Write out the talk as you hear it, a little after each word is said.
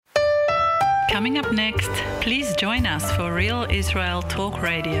Coming up next, please join us for Real Israel Talk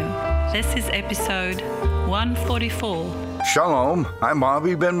Radio. This is episode 144. Shalom, I'm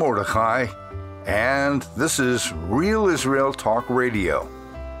Avi Ben Mordechai, and this is Real Israel Talk Radio.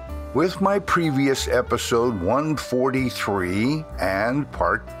 With my previous episode 143 and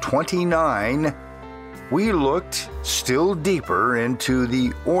part 29, we looked still deeper into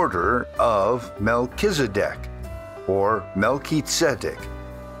the order of Melchizedek, or Melchizedek,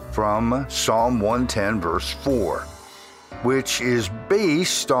 from Psalm 110, verse 4, which is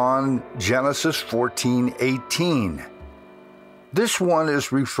based on Genesis 14:18. This one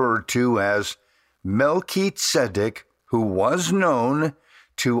is referred to as Melchizedek, who was known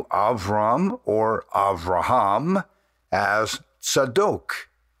to Avram or Avraham as Zadok,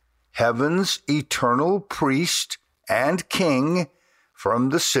 heaven's eternal priest and king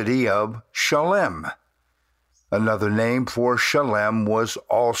from the city of Shalem. Another name for Shalem was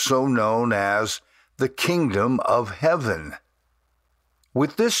also known as the Kingdom of Heaven.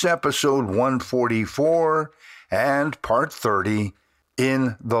 With this episode 144 and part 30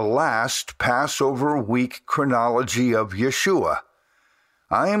 in the last Passover week chronology of Yeshua,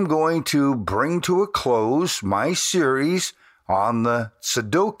 I am going to bring to a close my series on the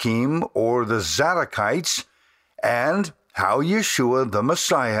Zadokim or the Zadokites and how Yeshua the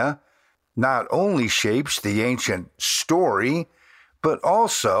Messiah not only shapes the ancient story, but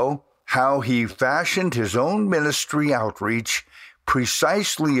also how he fashioned his own ministry outreach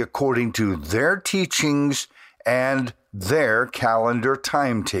precisely according to their teachings and their calendar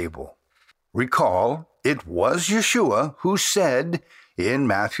timetable. Recall, it was Yeshua who said in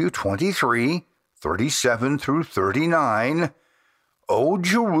Matthew 23, 37 through 39, "O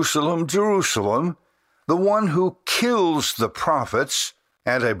Jerusalem, Jerusalem, the one who kills the prophets,"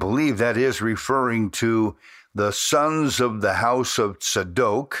 and I believe that is referring to the sons of the house of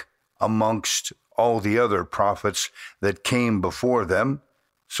Zadok amongst all the other prophets that came before them.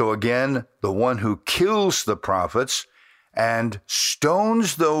 So again, the one who kills the prophets and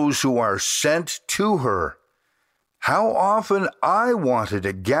stones those who are sent to her. How often I wanted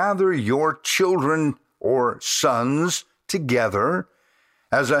to gather your children or sons together,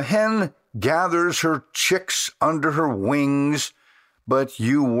 as a hen gathers her chicks under her wings, but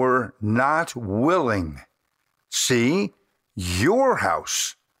you were not willing. See, your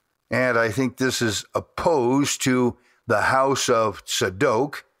house, and I think this is opposed to the house of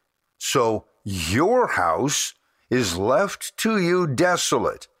Zadok, so your house is left to you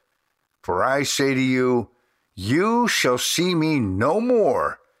desolate. For I say to you, you shall see me no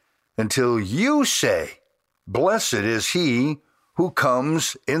more until you say, Blessed is he who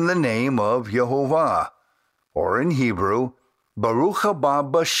comes in the name of Yehovah, or in Hebrew, Baruch haba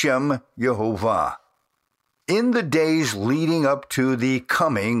b'shem Yehovah. In the days leading up to the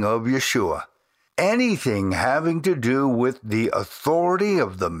coming of Yeshua, anything having to do with the authority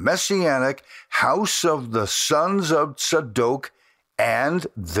of the Messianic house of the sons of Zadok and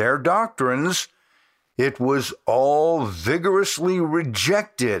their doctrines, it was all vigorously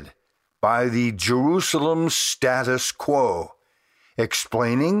rejected by the Jerusalem status quo,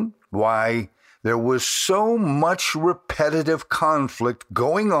 explaining why there was so much repetitive conflict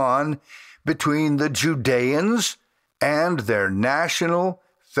going on between the Judeans and their national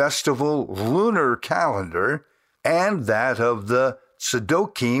festival lunar calendar and that of the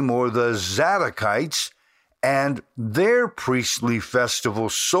Zadokim or the Zadokites and their priestly festival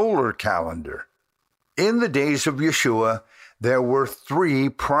solar calendar. In the days of Yeshua, there were three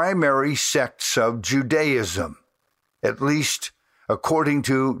primary sects of Judaism, at least according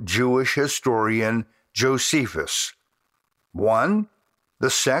to Jewish historian Josephus. One, the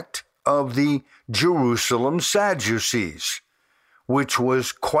sect of the Jerusalem Sadducees, which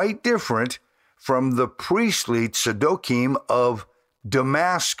was quite different from the priestly Zadokim of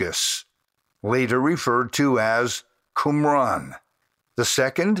Damascus, later referred to as Qumran. The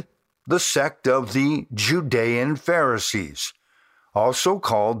second, the sect of the Judean Pharisees, also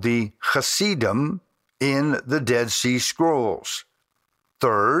called the Hasidim in the Dead Sea Scrolls.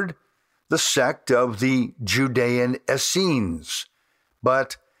 Third, the sect of the Judean Essenes.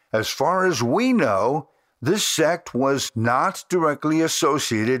 But as far as we know, this sect was not directly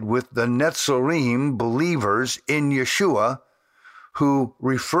associated with the Netzarim believers in Yeshua, who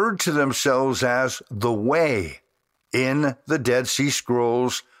referred to themselves as the Way in the Dead Sea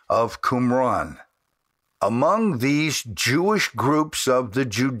Scrolls of Qumran. Among these Jewish groups of the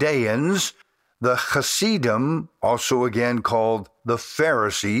Judeans, the Hasidim, also again called the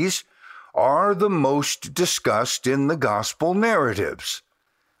Pharisees, are the most discussed in the gospel narratives.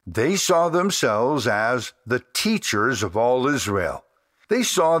 They saw themselves as the teachers of all Israel. They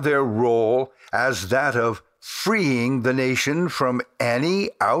saw their role as that of freeing the nation from any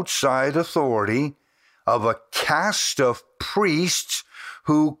outside authority of a caste of priests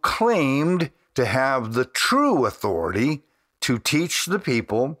who claimed to have the true authority to teach the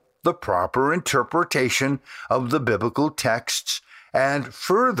people the proper interpretation of the biblical texts and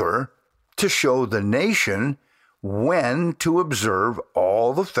further to show the nation when to observe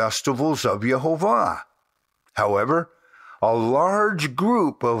all the festivals of Jehovah. However, a large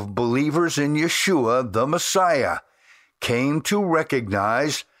group of believers in Yeshua, the Messiah, came to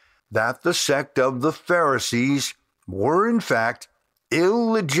recognize that the sect of the Pharisees were in fact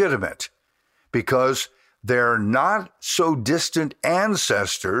illegitimate because their not-so-distant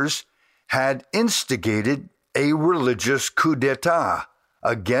ancestors had instigated a religious coup d'etat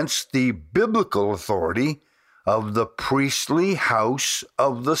against the biblical authority of the priestly house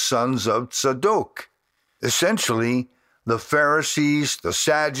of the sons of Zadok. Essentially, the Pharisees, the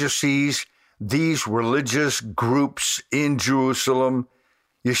Sadducees, these religious groups in Jerusalem,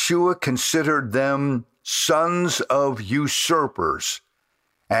 Yeshua considered them sons of usurpers,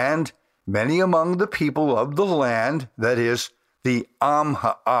 and many among the people of the land, that is, the Am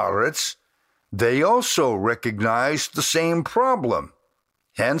Haaretz, they also recognized the same problem.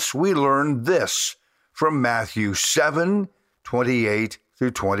 Hence, we learn this from Matthew 7:28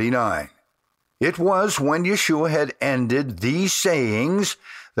 through 29. It was when Yeshua had ended these sayings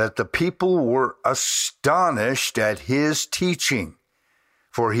that the people were astonished at his teaching,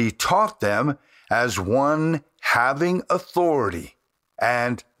 for he taught them as one having authority,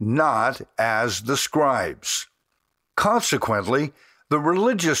 and not as the scribes. Consequently, the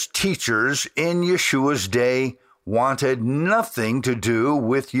religious teachers in Yeshua's day wanted nothing to do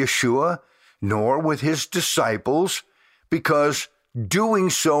with Yeshua nor with his disciples, because doing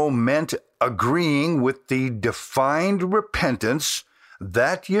so meant agreeing with the defined repentance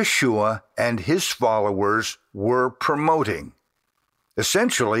that Yeshua and his followers were promoting.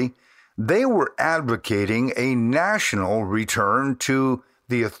 Essentially, they were advocating a national return to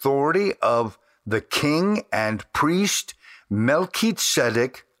the authority of the king and priest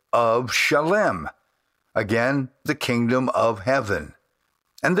Melchizedek of Shalem, again, the kingdom of heaven.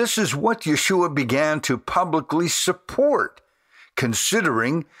 And this is what Yeshua began to publicly support,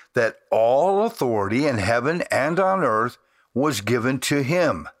 considering that all authority in heaven and on earth was given to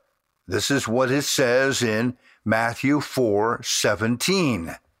him. This is what it says in Matthew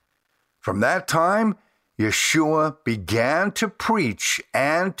 4:17. From that time, Yeshua began to preach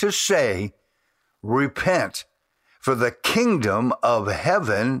and to say, "Repent, for the kingdom of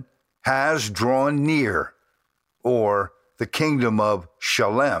heaven has drawn near," or the kingdom of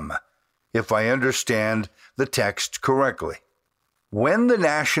Shalem, if I understand the text correctly. When the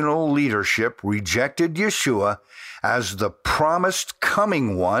national leadership rejected Yeshua as the promised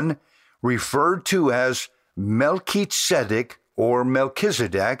coming one, referred to as Melchizedek or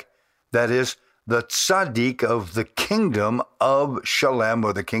Melchizedek, that is, the tzaddik of the kingdom of Shalem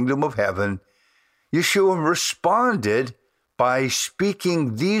or the kingdom of heaven, Yeshua responded by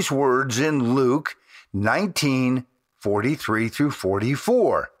speaking these words in Luke 19:43 through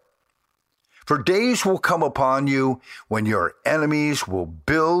 44. "For days will come upon you when your enemies will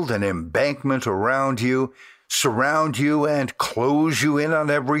build an embankment around you, surround you, and close you in on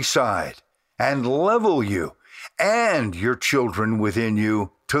every side, and level you and your children within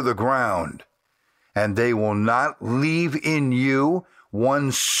you to the ground. And they will not leave in you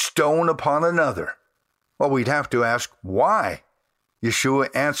one stone upon another." Well, we'd have to ask why. Yeshua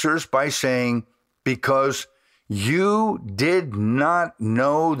answers by saying, "Because you did not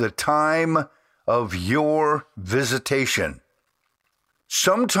know the time of your visitation."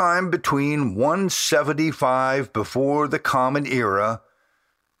 Sometime between 175 before the Common Era,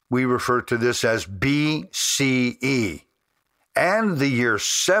 we refer to this as BCE, and the year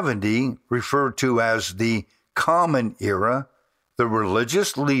 70, referred to as the Common Era, the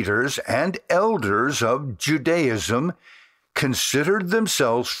religious leaders and elders of Judaism considered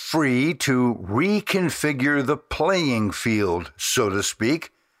themselves free to reconfigure the playing field, so to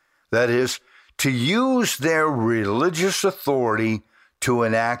speak, that is, to use their religious authority to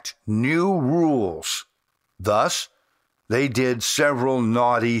enact new rules. Thus, they did several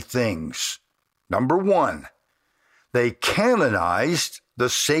naughty things. Number one, they canonized the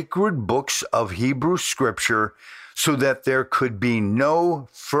sacred books of Hebrew Scripture so that there could be no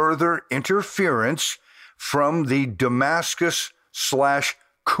further interference from the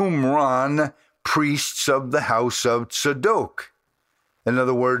Damascus/Qumran priests of the house of Zadok. In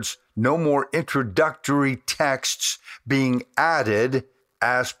other words, no more introductory texts being added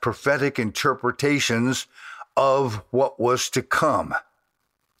as prophetic interpretations of what was to come.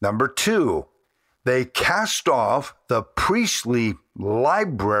 Number 2, they cast off the priestly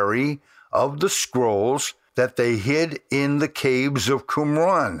library of the scrolls that they hid in the caves of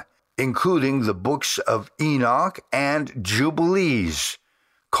Qumran, including the books of Enoch and Jubilees,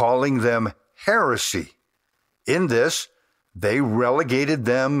 calling them heresy. In this, they relegated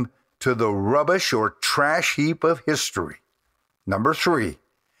them to the rubbish or trash heap of history. Number 3,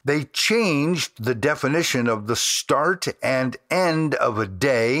 they changed the definition of the start and end of a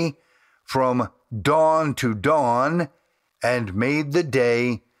day from dawn to dawn and made the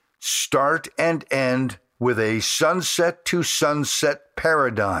day start and end with a sunset to sunset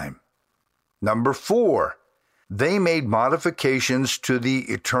paradigm. Number 4, they made modifications to the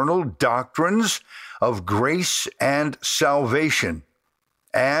eternal doctrines of grace and salvation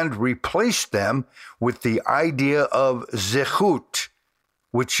and replaced them with the idea of zechut,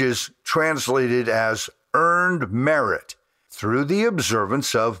 which is translated as earned merit through the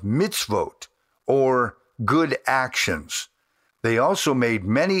observance of mitzvot, or good actions. They also made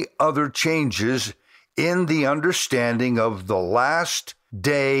many other changes in the understanding of the last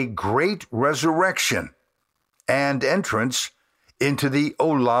day great resurrection and entrance into the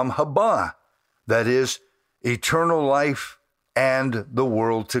olam haba, that is, eternal life and the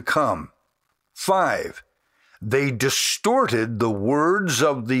world to come. 5, they distorted the words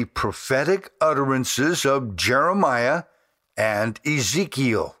of the prophetic utterances of Jeremiah and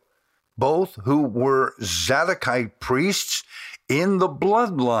Ezekiel, both who were Zadokite priests in the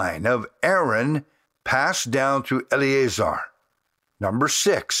bloodline of Aaron passed down through Eleazar. Number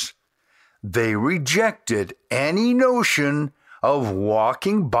 6, they rejected any notion of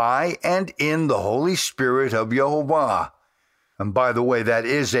walking by and in the Holy Spirit of Jehovah. And by the way, that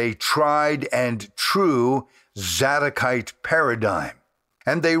is a tried and true Zadokite paradigm.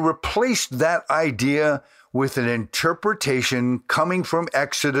 And they replaced that idea with an interpretation coming from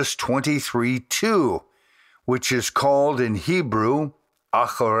Exodus 23:2, which is called in Hebrew,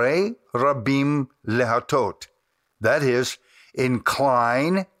 Acharei Rabim Lehatot. That is,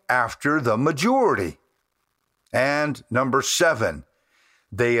 incline after the majority. And number 7,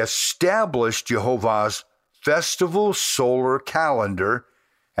 they established Jehovah's festival solar calendar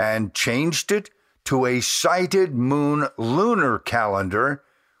and changed it to a sighted moon lunar calendar,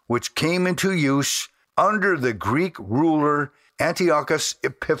 which came into use under the Greek ruler Antiochus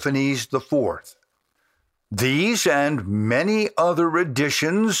Epiphanes IV. These and many other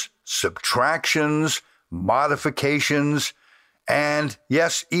additions, subtractions, modifications, and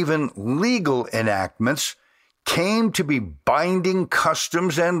yes, even legal enactments came to be binding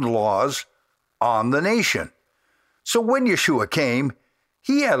customs and laws on the nation. So when Yeshua came,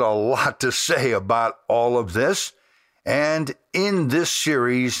 he had a lot to say about all of this, and in this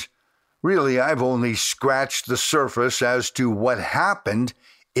series, really I've only scratched the surface as to what happened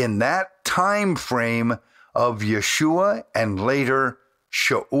in that time frame of Yeshua and later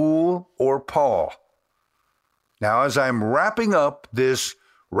Shaul or Paul. Now, as I'm wrapping up this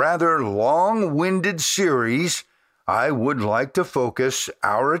rather long-winded series, I would like to focus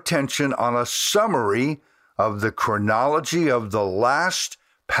our attention on a summary of the chronology of the last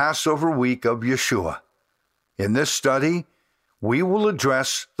Passover week of Yeshua. In this study, we will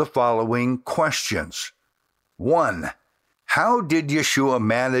address the following questions. 1. How did Yeshua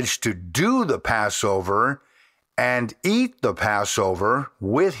manage to do the Passover and eat the Passover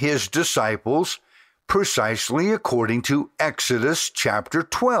with his disciples precisely according to Exodus chapter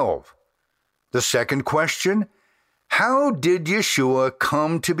 12? The second question, how did Yeshua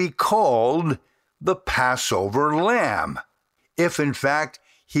come to be called the Passover Lamb, if in fact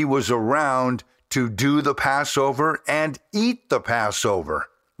he was around to do the Passover and eat the Passover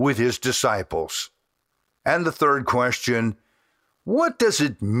with his disciples? And the third question, what does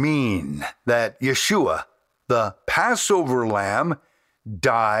it mean that Yeshua, the Passover Lamb,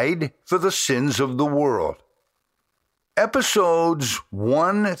 died for the sins of the world? Episodes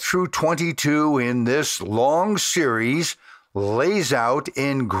 1 through 22 in this long series lays out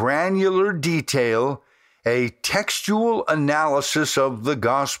in granular detail a textual analysis of the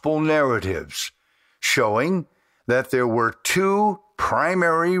gospel narratives, showing that there were two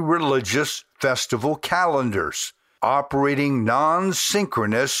primary religious festival calendars, operating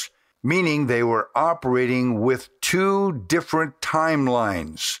non-synchronous, meaning they were operating with two different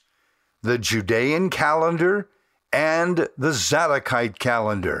timelines, the Judean calendar and the Zadokite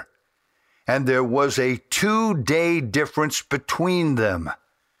calendar. And there was a 2-day difference between them.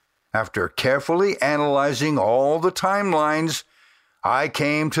 After carefully analyzing all the timelines, I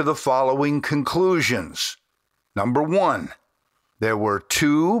came to the following conclusions. Number 1, there were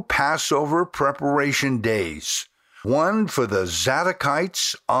 2 Passover preparation days, one for the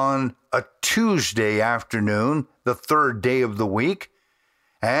Zadokites on a Tuesday afternoon, the third day of the week,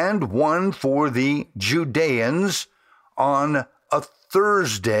 and one for the Judeans on a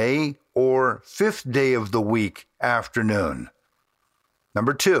Thursday or fifth day of the week afternoon.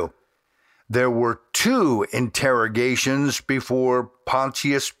 Number 2, there were 2 interrogations before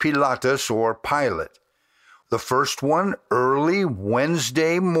Pontius Pilatus or Pilate. The first one early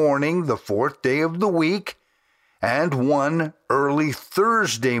Wednesday morning, the fourth day of the week, and one early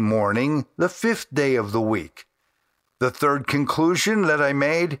Thursday morning, the fifth day of the week. The third conclusion that I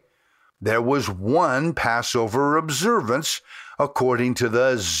made, there was one Passover observance according to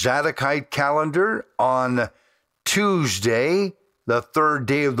the Zadokite calendar on Tuesday, the third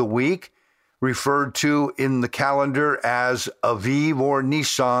day of the week, referred to in the calendar as Aviv or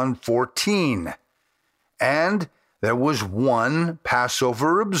Nisan 14. And there was one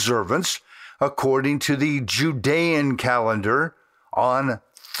Passover observance according to the Judean calendar on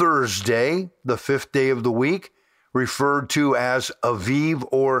Thursday, the fifth day of the week, referred to as Aviv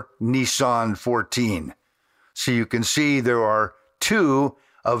or Nisan 14. So you can see there are 2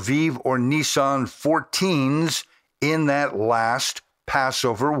 Aviv or Nisan 14s in that last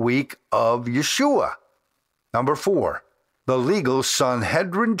Passover week of Yeshua. Number 4, the legal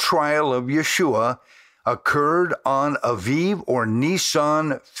Sanhedrin trial of Yeshua occurred on Aviv or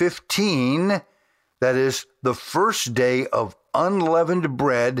Nisan 15, that is the first day of unleavened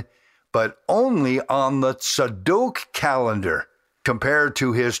bread, but only on the Zadokite calendar, compared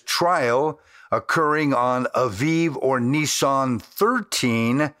to his trial occurring on Aviv or Nisan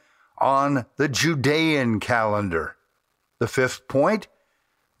 13 on the Judean calendar. The fifth point,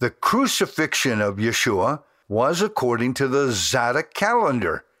 the crucifixion of Yeshua was according to the Zadokite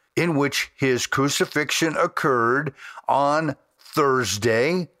calendar, in which his crucifixion occurred on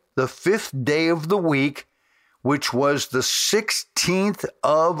Thursday, the fifth day of the week, which was the 16th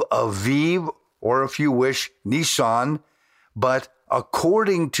of Aviv, or if you wish, Nisan, but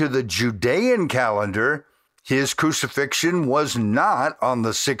according to the Judean calendar, his crucifixion was not on the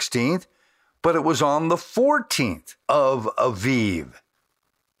 16th, but it was on the 14th of Aviv.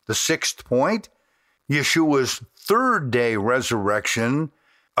 The sixth point, Yeshua's third day resurrection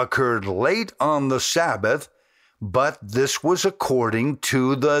occurred late on the Sabbath, but this was according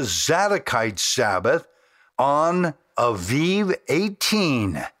to the Zadokite Sabbath on Aviv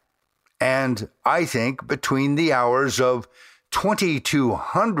 18, and I think between the hours of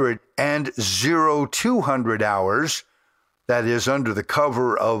 2200 and 0200 hours, that is under the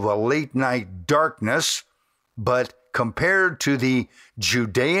cover of a late night darkness, but compared to the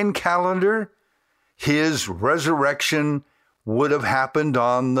Judean calendar, his resurrection would have happened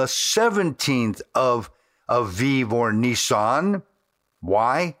on the 17th of Aviv or Nisan.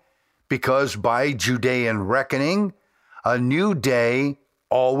 Why? Because by Judean reckoning, a new day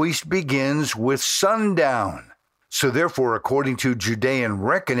always begins with sundown. So therefore, according to Judean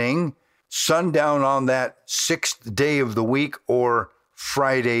reckoning, sundown on that sixth day of the week, or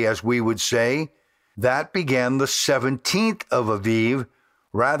Friday as we would say, that began the 17th of Aviv,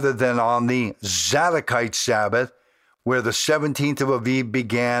 rather than on the Zadokite Sabbath, where the 17th of Aviv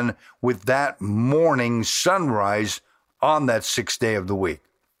began with that morning sunrise on that sixth day of the week.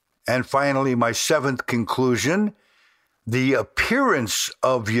 And finally, my seventh conclusion, the appearance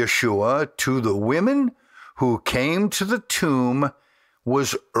of Yeshua to the women who came to the tomb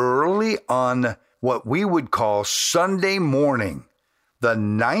was early on what we would call Sunday morning, the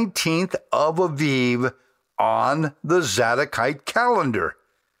 19th of Aviv on the Zadokite calendar.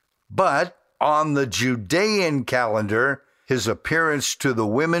 But on the Judean calendar, his appearance to the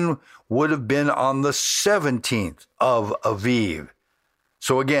women would have been on the 17th of Aviv.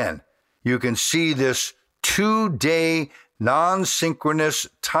 So again, you can see this 2-day non-synchronous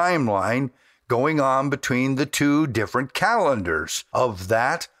timeline going on between the 2 different calendars of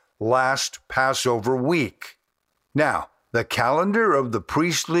that last Passover week. Now, the calendar of the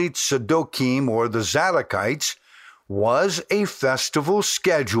priestly Tzedokim, or the Zadokites, was a festival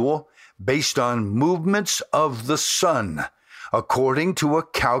schedule based on movements of the sun, according to a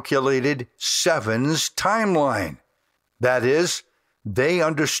calculated sevens timeline. That is, they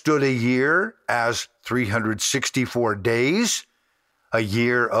understood a year as 364 days, a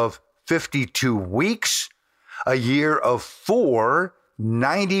year of 52 weeks, a year of 4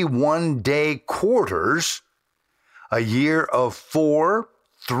 91-day quarters, a year of 4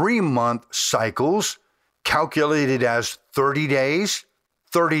 3-month cycles, calculated as 30 days,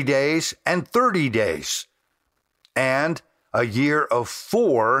 30 days, and 30 days, and a year of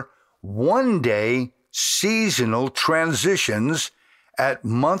 4 one-day seasonal transitions at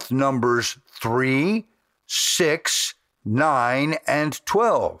month numbers 3, 6, 9, and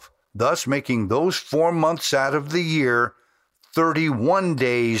 12, thus making those 4 months out of the year 31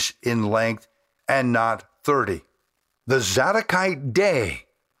 days in length and not 30. The Zadokite day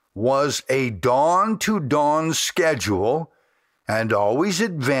was a dawn-to-dawn schedule and always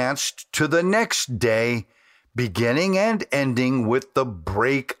advanced to the next day, beginning and ending with the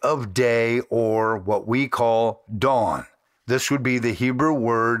break of day, or what we call dawn. This would be the Hebrew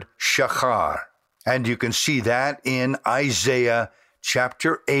word shachar, and you can see that in Isaiah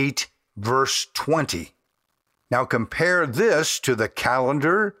chapter 8, verse 20. Now compare this to the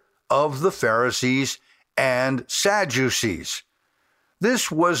calendar of the Pharisees and Sadducees.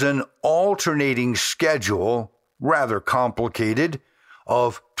 This was an alternating schedule, rather complicated,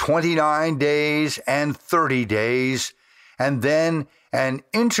 of 29 days and 30 days, and then an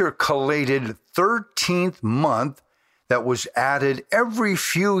intercalated 13th month that was added every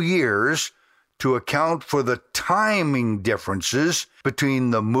few years to account for the timing differences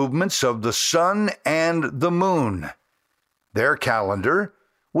between the movements of the sun and the moon. Their calendar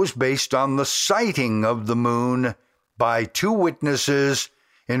was based on the sighting of the moon by 2 witnesses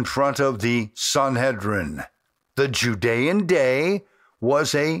in front of the Sanhedrin. The Judean day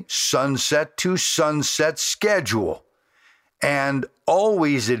was a sunset to sunset schedule and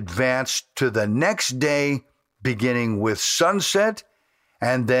always advanced to the next day, beginning with sunset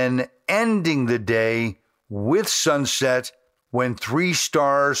and then ending the day with sunset when 3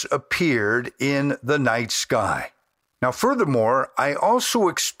 stars appeared in the night sky. Now, furthermore, I also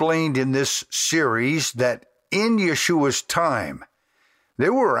explained in this series that in Yeshua's time,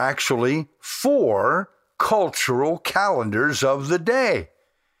 there were actually 4 cultural calendars of the day,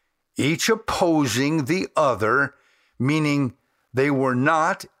 each opposing the other, meaning they were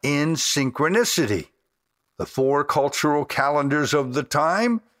not in synchronicity. The 4 cultural calendars of the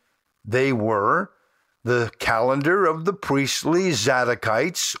time, they were the calendar of the priestly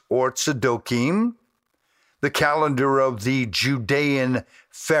Zadokites or Tzedokim, the calendar of the Judean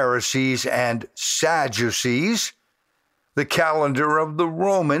Pharisees and Sadducees, the calendar of the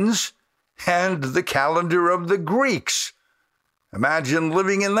Romans, and the calendar of the Greeks. Imagine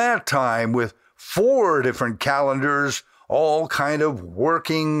living in that time with 4 different calendars, all kind of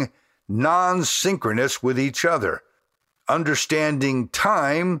working non-synchronous with each other. Understanding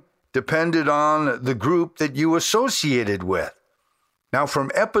time depended on the group that you associated with. Now,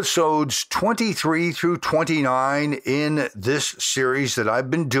 from episodes 23 through 29 in this series that I've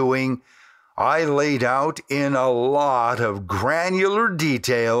been doing, I laid out in a lot of granular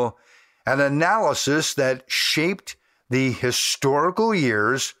detail an analysis that shaped the historical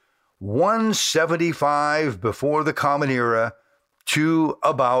years 175 before the Common Era to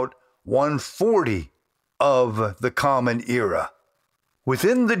about 140 of the Common Era.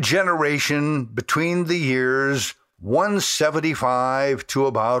 Within the generation between the years 175 to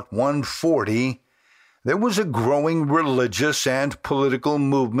about 140, there was a growing religious and political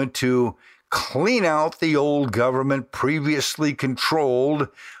movement to clean out the old government previously controlled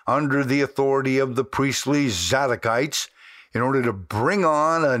under the authority of the priestly Zadokites in order to bring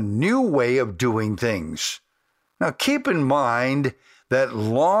on a new way of doing things. Now keep in mind that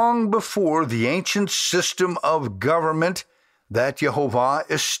long before the ancient system of government that Yehovah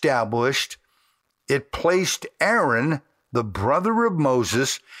established, it placed Aaron, the brother of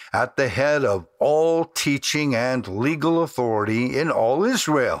Moses, at the head of all teaching and legal authority in all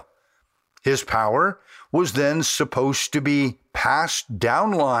Israel. His power was then supposed to be passed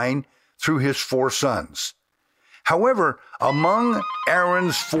down line through his 4 sons. However, among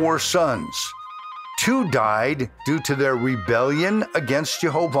Aaron's 4 sons, 2 died due to their rebellion against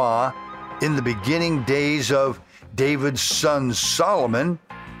Yehovah in the beginning days of David's son Solomon.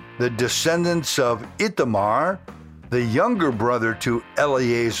 The descendants of Ithamar, the younger brother to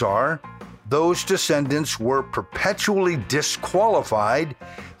Eleazar, those descendants were perpetually disqualified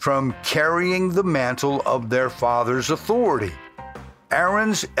from carrying the mantle of their father's authority.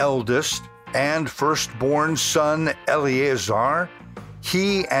 Aaron's eldest and firstborn son Eleazar,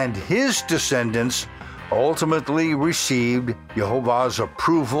 he and his descendants ultimately received Yehovah's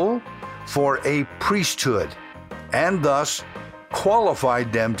approval for a priesthood, and thus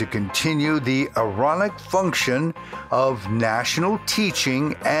qualified them to continue the Aaronic function of national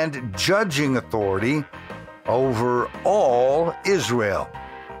teaching and judging authority over all Israel.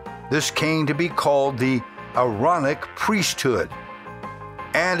 This came to be called the Aaronic priesthood.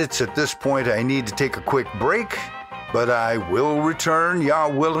 And it's at this point I need to take a quick break, but I will return, Yah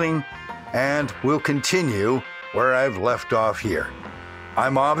willing, and we'll continue where I've left off here.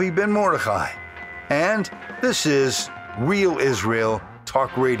 I'm Avi Ben Mordechai, and this is Real Israel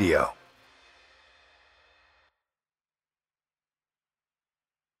Talk Radio.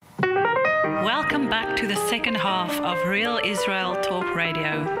 Welcome back to the second half of Real Israel Talk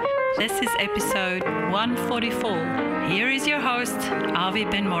Radio. This is episode 144. Here is your host, Avi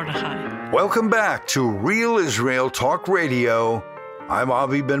Ben Mordechai. Welcome back to Real Israel Talk Radio. I'm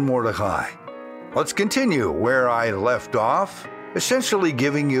Avi Ben Mordechai. Let's continue where I left off, essentially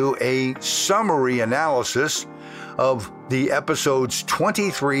giving you a summary analysis of the episodes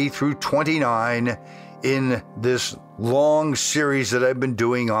 23 through 29 in this long series that I've been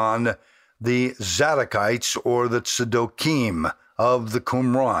doing on the Zadokites, or the Tzedokim of the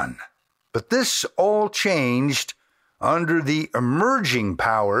Qumran. But this all changed under the emerging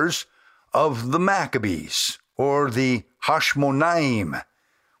powers of the Maccabees, or the Hashmonaim,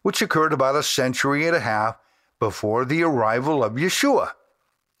 which occurred about a century and a half before the arrival of Yeshua.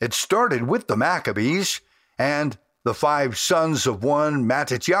 It started with the Maccabees and the 5 sons of one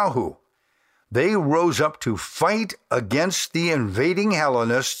Mattityahu. They rose up to fight against the invading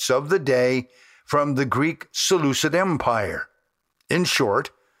Hellenists of the day from the Greek Seleucid Empire. In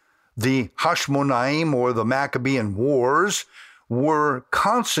short, the Hashmonaim, or the Maccabean Wars, were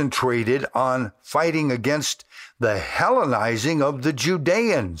concentrated on fighting against the Hellenizing of the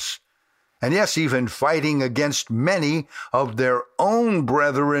Judeans, and yes, even fighting against many of their own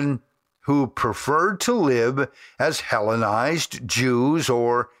brethren who preferred to live as Hellenized Jews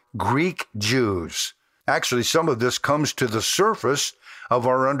or Greek Jews. Actually, some of this comes to the surface of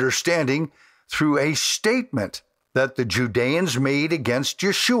our understanding through a statement that the Judeans made against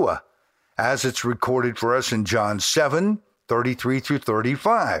Yeshua, as it's recorded for us in John 7:33 through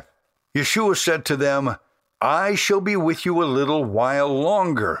 35. Yeshua said to them, "I shall be with you a little while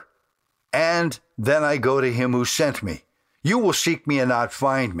longer, and then I go to him who sent me. You will seek me and not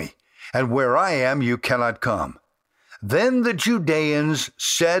find me, and where I am you cannot come." Then the Judeans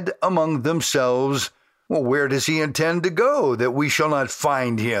said among themselves, "Well, where does he intend to go that we shall not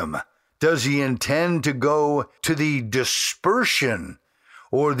find him? Does he intend to go to the dispersion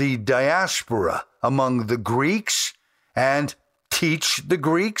or the diaspora among the Greeks and teach the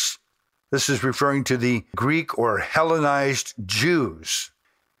Greeks?" This is referring to the Greek or Hellenized Jews.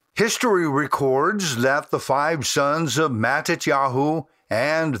 History records that the 5 sons of Mattityahu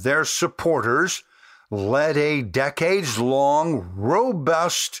and their supporters led a decades-long,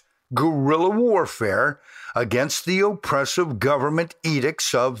 robust guerrilla warfare against the oppressive government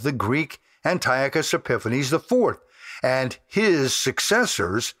edicts of the Greek Antiochus Epiphanes IV and his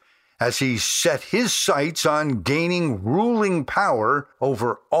successors, as he set his sights on gaining ruling power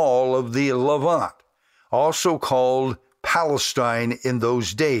over all of the Levant, also called Palestine in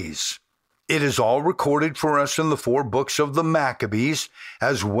those days. It is all recorded for us in the 4 books of the Maccabees,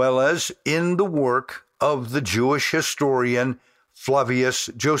 as well as in the work of the Jewish historian Flavius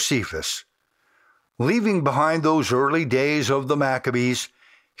Josephus. Leaving behind those early days of the Maccabees,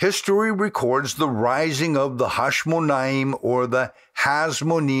 history records the rising of the Hashmonaim, or the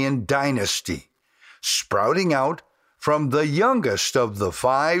Hasmonean dynasty, sprouting out from the youngest of the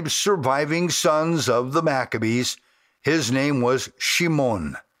 5 surviving sons of the Maccabees. His name was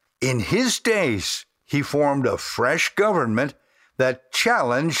Shimon. In his days, he formed a fresh government that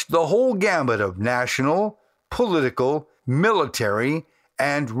challenged the whole gamut of national, political, military,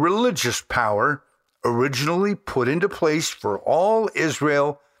 and religious power originally put into place for all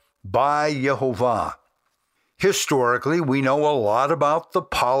Israel by Yehovah. Historically, we know a lot about the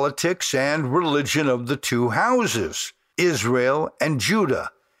politics and religion of the 2 houses, Israel and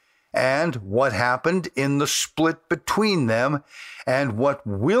Judah, and what happened in the split between them, and what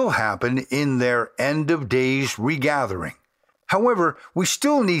will happen in their end-of-days regathering. However, we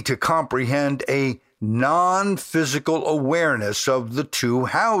still need to comprehend a non-physical awareness of the 2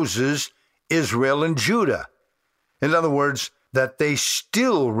 houses, Israel and Judah. In other words, that they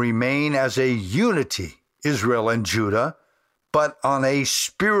still remain as a unity, Israel and Judah, but on a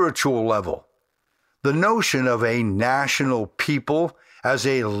spiritual level. The notion of a national people as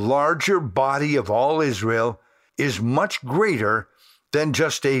a larger body of all Israel is much greater than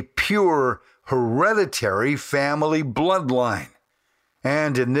just a pure hereditary family bloodline.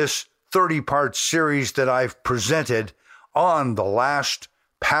 And in this 30-part series that I've presented on the last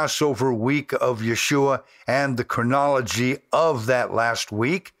Passover week of Yeshua and the chronology of that last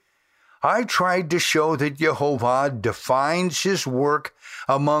week, I tried to show that Yehovah defines his work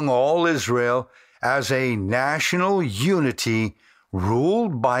among all Israel as a national unity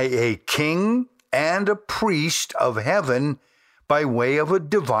ruled by a king and a priest of heaven by way of a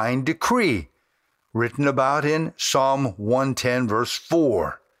divine decree, written about in Psalm 110, verse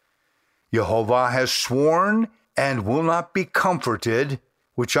 4. Yehovah has sworn and will not be comforted,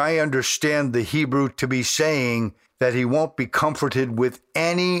 which I understand the Hebrew to be saying that he won't be comforted with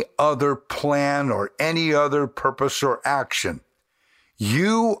any other plan or any other purpose or action.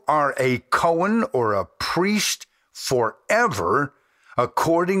 You are a Cohen or a priest forever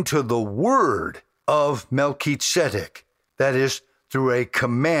according to the word of Melchizedek, that is, through a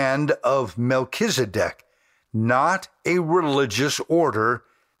command of Melchizedek, not a religious order,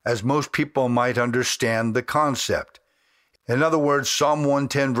 as most people might understand the concept. In other words, Psalm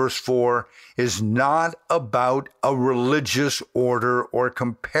 110 verse 4 is not about a religious order or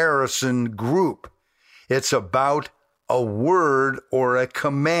comparison group. It's about a word or a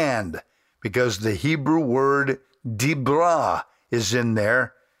command, because the Hebrew word dibra is in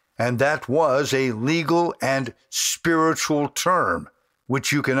there, and that was a legal and spiritual term,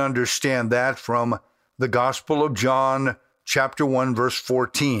 which you can understand that from the Gospel of John, chapter 1, verse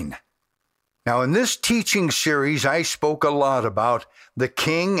 14. Now, in this teaching series, I spoke a lot about the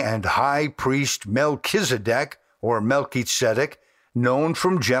king and high priest Melchizedek, or Melchizedek, known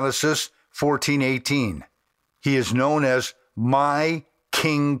from Genesis 14:18. He is known as my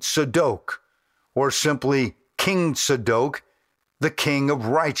King Zadok, or simply King Zadok, the King of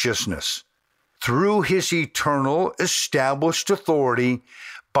Righteousness, through his eternal established authority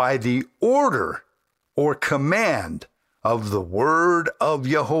by the order or command of the word of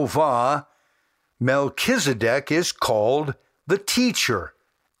Jehovah. Melchizedek is called the teacher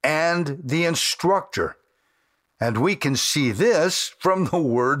and the instructor. And we can see this from the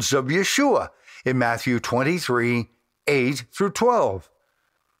words of Yeshua in Matthew 23, 8 through 12.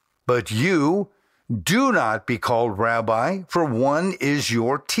 But you do not be called rabbi, for one is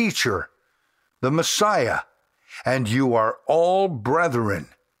your teacher, the Messiah, and you are all brethren.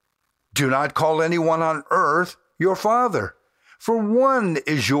 Do not call anyone on earth your father, for one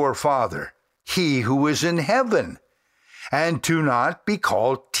is your Father, he who is in heaven. And do not be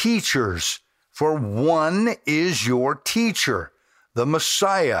called teachers, for one is your teacher, the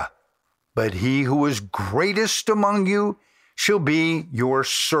Messiah. But he who is greatest among you shall be your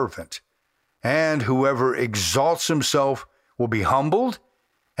servant. And whoever exalts himself will be humbled,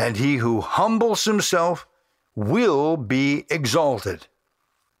 and he who humbles himself will be exalted.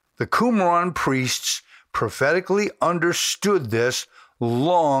 The Qumran priests prophetically understood this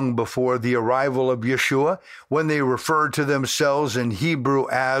long before the arrival of Yeshua, when they referred to themselves in Hebrew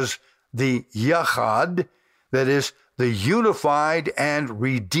as the Yachad, that is, the unified and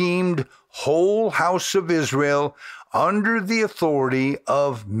redeemed whole house of Israel under the authority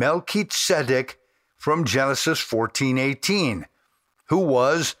of Melchizedek from Genesis 14:18, who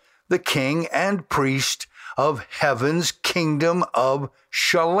was the king and priest of heaven's kingdom of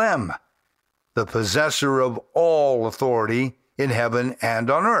Shalem, the possessor of all authority in heaven and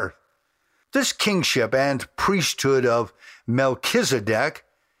on earth. This kingship and priesthood of Melchizedek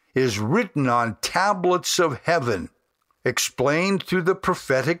is written on tablets of heaven, explained through the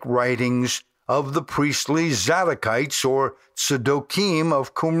prophetic writings of the priestly Zadokites or Zadokim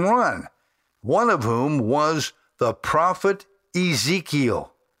of Qumran, one of whom was the prophet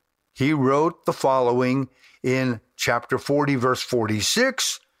Ezekiel. He wrote the following in chapter 40, verse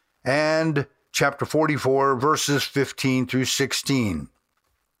 46, and chapter 44, verses 15 through 16.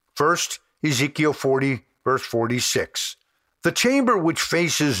 First, Ezekiel 40, verse 46. The chamber which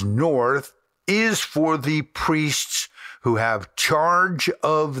faces north is for the priests who have charge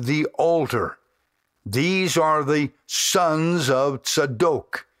of the altar. These are the sons of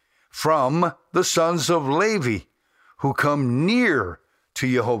Zadok, from the sons of Levi, who come near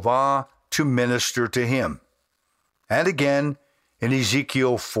to Jehovah to minister to him. And again, in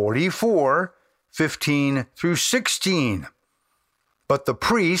Ezekiel 44, 15 through 16. But the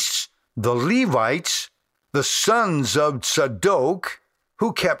priests, the Levites, the sons of Zadok,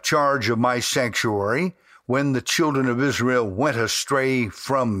 who kept charge of my sanctuary when the children of Israel went astray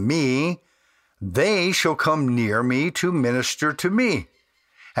from me, they shall come near me to minister to me,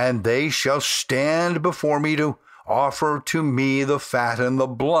 and they shall stand before me to offer to me the fat and the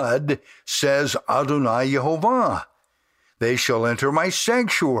blood, says Adonai Jehovah. They shall enter my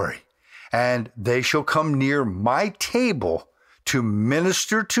sanctuary, and they shall come near my table to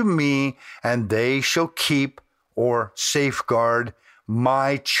minister to me, and they shall keep or safeguard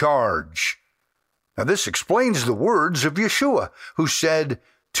my charge. Now this explains the words of Yeshua, who said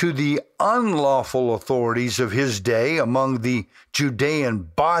to the unlawful authorities of his day among the Judean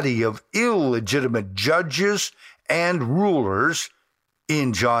body of illegitimate judges and rulers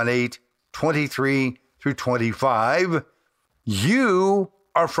in John 8, 23 through 25, you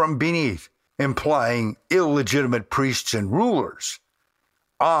are from beneath, implying illegitimate priests and rulers.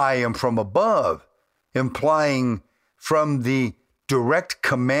 I am from above, implying from the direct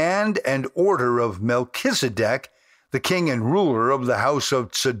command and order of Melchizedek, the king and ruler of the house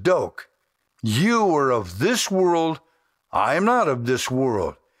of Zadok. You are of this world, I am not of this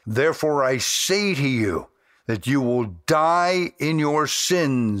world. Therefore I say to you that you will die in your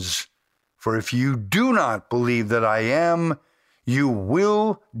sins. For if you do not believe that I am, you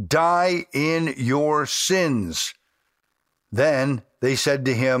will die in your sins. Then they said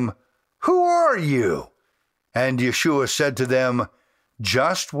to him, Who are you? And Yeshua said to them,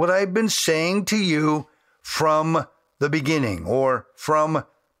 Just what I've been saying to you from the beginning, or from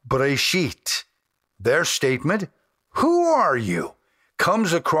Bereshit. Their statement, Who are you?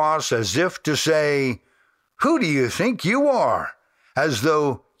 Comes across as if to say, Who do you think you are? As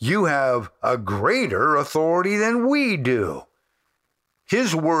though you have a greater authority than we do.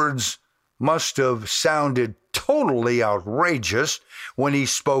 His words must have sounded totally outrageous when he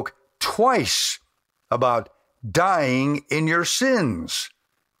spoke twice about dying in your sins.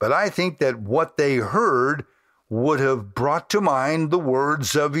 But I think that what they heard would have brought to mind the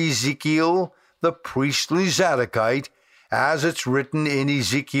words of Ezekiel, the priestly Zadokite, as it's written in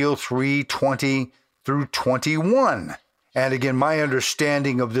Ezekiel 3:20 through 21. And again, my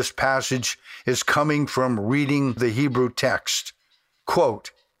understanding of this passage is coming from reading the Hebrew text.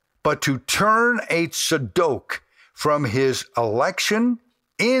 Quote, But to turn a Zadok from his election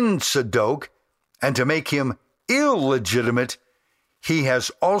in Zadok and to make him illegitimate, he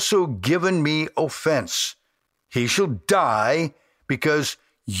has also given me offense. He shall die because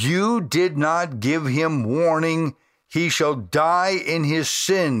you did not give him warning. He shall die in his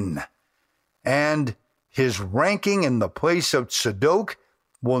sin. And his ranking in the place of Zadok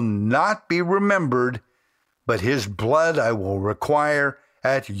will not be remembered, but his blood I will require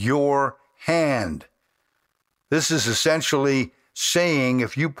at your hand. This is essentially saying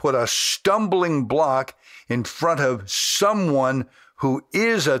if you put a stumbling block in front of someone who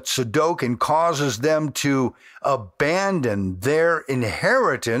is a Zadok and causes them to abandon their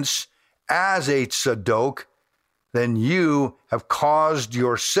inheritance as a Zadok, then you have caused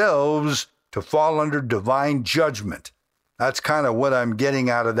yourselves to fall under divine judgment. That's kind of what I'm getting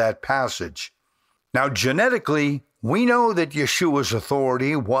out of that passage. Now, genetically, we know that Yeshua's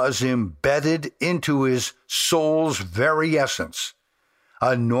authority was embedded into his soul's very essence,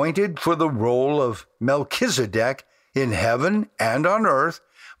 anointed for the role of Melchizedek in heaven and on earth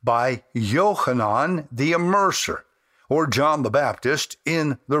by Yochanan the Immerser, or John the Baptist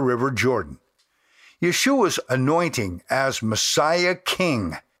in the River Jordan. Yeshua's anointing as Messiah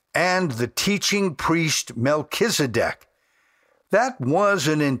King and the teaching priest Melchizedek, that was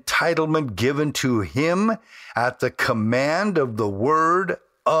an entitlement given to him at the command of the word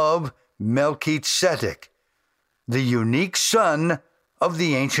of Melchizedek, the unique son of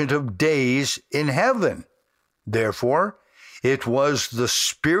the Ancient of Days in heaven. Therefore, it was the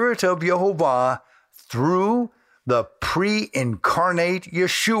Spirit of Yehovah through the pre-incarnate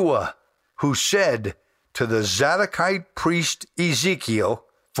Yeshua who said to the Zadokite priest Ezekiel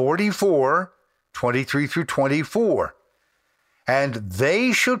 44:23 through 24, And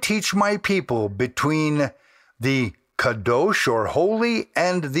they shall teach my people between the kadosh or holy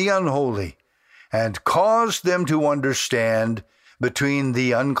and the unholy, and cause them to understand between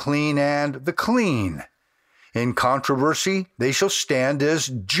the unclean and the clean. In controversy they shall stand as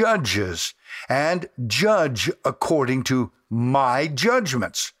judges, and judge according to my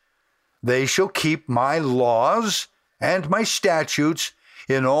judgments. They shall keep my laws and my statutes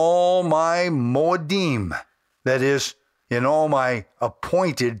in all my moedim, that is, in all my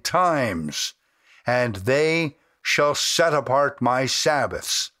appointed times, and they shall set apart my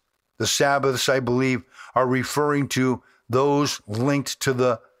Sabbaths. The Sabbaths, I believe, are referring to those linked to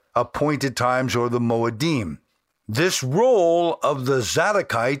the appointed times or the moedim. This role of the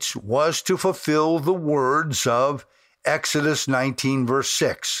Zadokites was to fulfill the words of Exodus 19, verse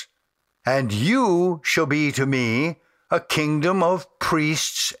 6. And you shall be to me a kingdom of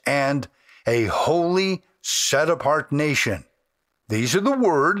priests and a holy set-apart nation. These are the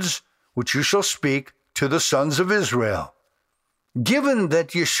words which you shall speak to the sons of Israel. Given that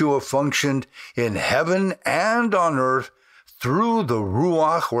Yeshua functioned in heaven and on earth through the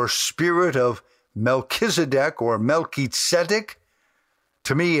Ruach or Spirit of Melchizedek or Melchizedek,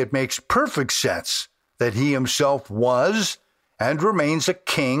 to me it makes perfect sense that he himself was and remains a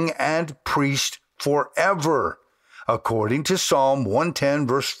king and priest forever, according to Psalm 110,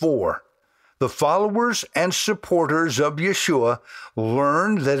 verse 4. The followers and supporters of Yeshua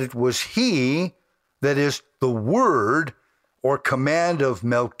learned that it was he, that is, the word or command of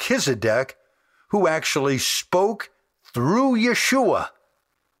Melchizedek, who actually spoke through Yeshua,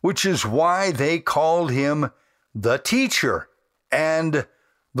 which is why they called him the teacher and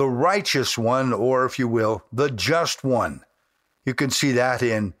the righteous one, or if you will, the just one. You can see that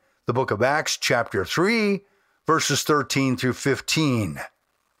in the book of Acts, chapter 3, verses 13 through 15.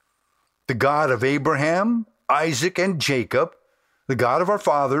 The God of Abraham, Isaac, and Jacob, the God of our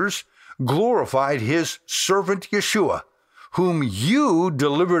fathers, glorified his servant Yeshua, whom you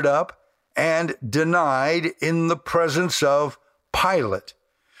delivered up and denied in the presence of Pilate,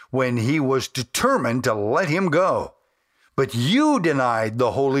 when he was determined to let him go. But you denied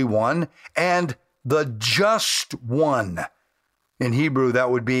the Holy One and the Just One. In Hebrew,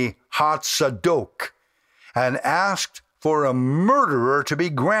 that would be Zadokite, and asked for a murderer to be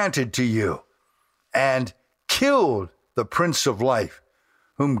granted to you, and killed the Prince of Life,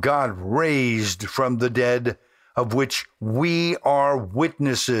 whom God raised from the dead, of which we are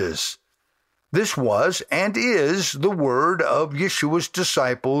witnesses. This was and is the word of Yeshua's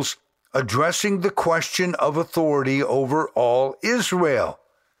disciples addressing the question of authority over all Israel.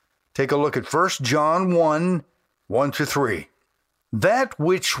 Take a look at 1 John 1, 1-3. That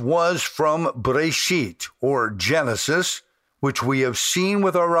which was from Bereshit, or Genesis, which we have seen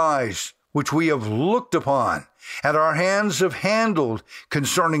with our eyes, which we have looked upon, and our hands have handled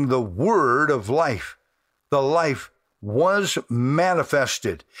concerning the word of life. The life was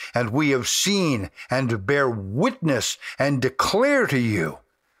manifested, and we have seen and bear witness and declare to you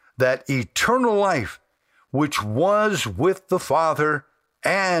that eternal life, which was with the Father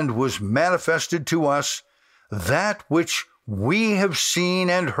and was manifested to us, that which we have seen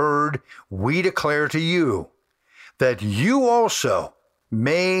and heard, we declare to you, that you also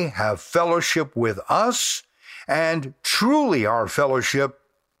may have fellowship with us, and truly our fellowship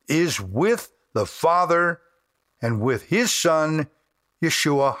is with the Father and with his Son,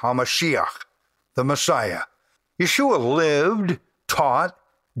 Yeshua HaMashiach, the Messiah. Yeshua lived, taught,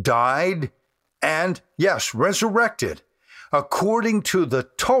 died, and, yes, resurrected, according to the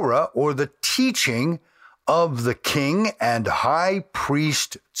Torah, or the teaching of the king and high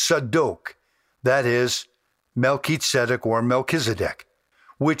priest Zadok, that is, Melchizedek or Melchizedek,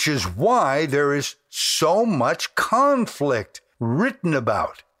 which is why there is so much conflict written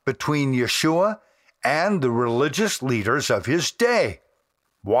about between Yeshua and the religious leaders of his day.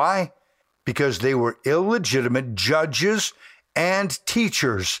 Why? Because they were illegitimate judges and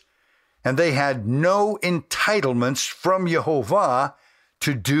teachers, and they had no entitlements from Yehovah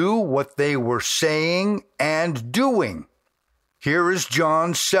to do what they were saying and doing. Here is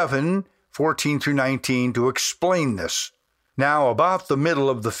John 7, 14-19 to explain this. Now, about the middle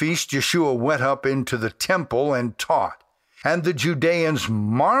of the feast, Yeshua went up into the temple and taught, and the Judeans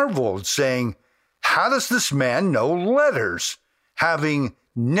marveled, saying, "How does this man know letters, having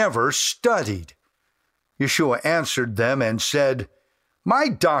never studied?" Yeshua answered them and said, "My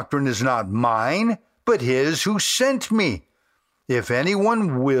doctrine is not mine, but his who sent me. If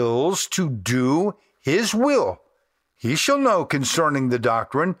anyone wills to do his will, he shall know concerning the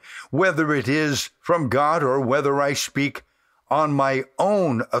doctrine, whether it is from God or whether I speak on my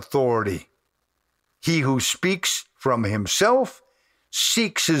own authority. He who speaks from himself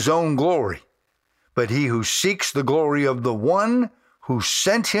seeks his own glory, but he who seeks the glory of the one who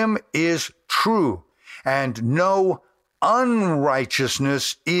sent him is true, and no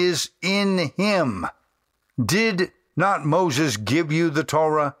unrighteousness is in him. Did not Moses give you the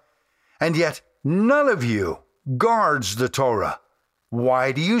Torah? And yet none of you guards the Torah.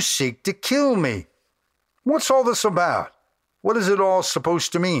 Why do you seek to kill me?" What's all this about? What is it all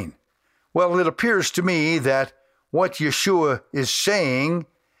supposed to mean? Well, it appears to me that what Yeshua is saying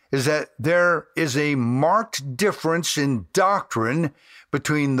is that there is a marked difference in doctrine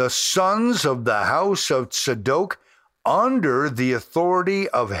between the sons of the house of Zadok under the authority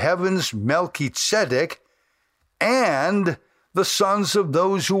of heaven's Melchizedek and the sons of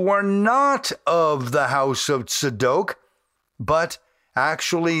those who are not of the house of Zadok, but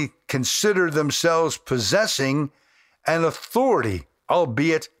actually consider themselves possessing an authority,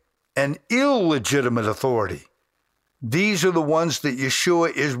 albeit an illegitimate authority. These are the ones that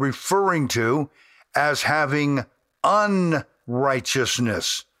Yeshua is referring to as having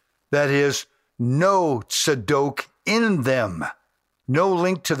unrighteousness, that is, no Zadok in them, no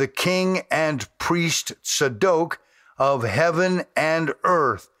link to the king and priest Zadok of heaven and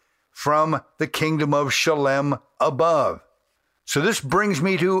earth from the kingdom of Shalem above. So this brings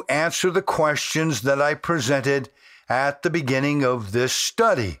me to answer the questions that I presented at the beginning of this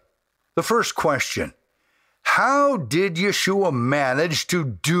study. The first question: how did Yeshua manage to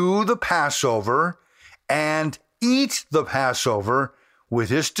do the Passover and eat the Passover with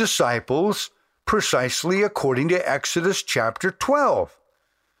his disciples precisely according to Exodus chapter 12?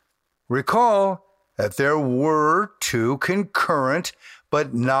 Recall that there were two concurrent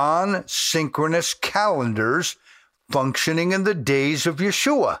but non-synchronous calendars functioning in the days of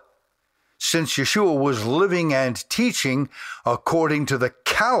Yeshua. Since Yeshua was living and teaching according to the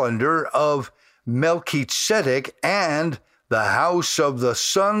calendar of Melchizedek and the house of the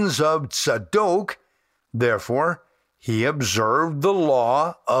sons of Zadok, therefore, he observed the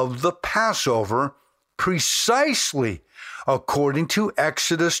law of the Passover precisely according to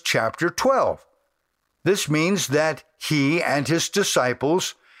Exodus chapter 12. This means that he and his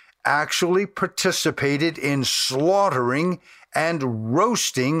disciples actually participated in slaughtering and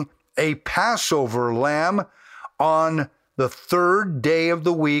roasting a Passover lamb on the third day of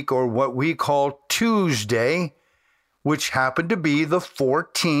the week, or what we call Tuesday, which happened to be the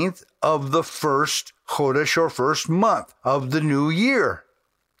 14th of the first Chodesh, or first month of the new year.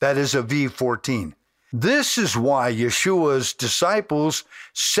 That is Aviv 14. This is why Yeshua's disciples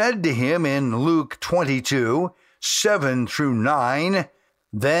said to him in Luke 22, 7 through 9,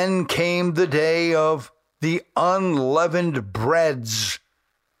 "Then came the day of the unleavened breads."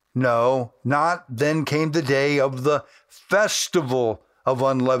 No, not then came the day of the festival of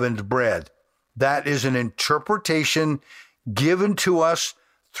unleavened bread. That is an interpretation given to us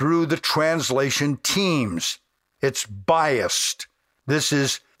through the translation teams. It's biased. This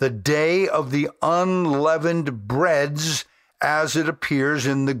is the day of the unleavened breads as it appears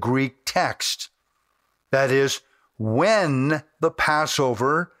in the Greek text. That is, when the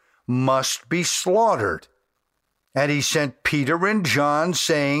Passover must be slaughtered. And he sent Peter and John,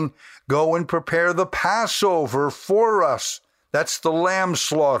 saying, "Go and prepare the Passover for us." That's the lamb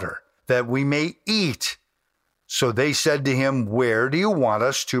slaughter, "that we may eat." So they said to him, "Where do you want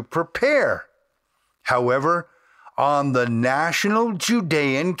us to prepare?" However, on the national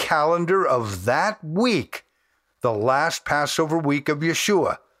Judean calendar of that week, the last Passover week of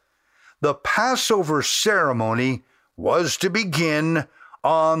Yeshua, the Passover ceremony was to begin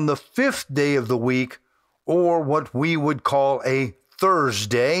on the 5th day of the week, or what we would call a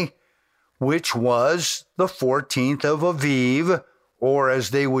Thursday, which was the 14th of Aviv, or as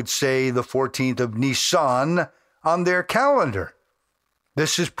they would say, the 14th of Nisan on their calendar.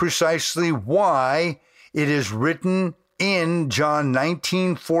 This is precisely why it is written in John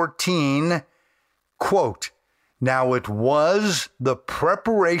 19:14, quote, "Now it was the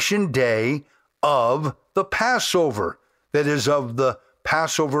preparation day of the Passover," that is, of the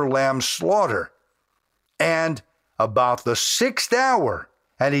Passover lamb slaughter, "and about the 6th hour,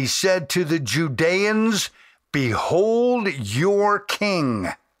 and he said to the Judeans, 'Behold your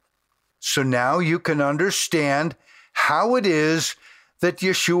king.'" So now you can understand how it is that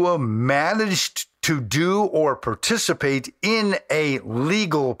Yeshua managed to do or participate in a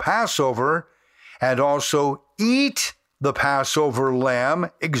legal Passover and also eat the Passover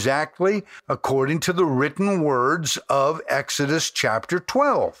lamb exactly according to the written words of Exodus chapter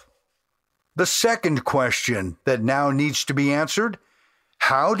 12. The second question that now needs to be answered: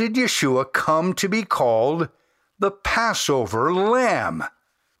 how did Yeshua come to be called the Passover Lamb?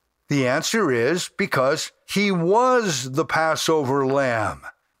 The answer is because he was the Passover Lamb.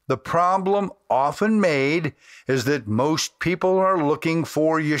 The problem often made is that most people are looking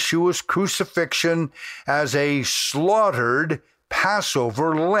for Yeshua's crucifixion as a slaughtered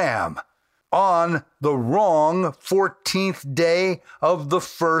Passover lamb on the wrong 14th day of the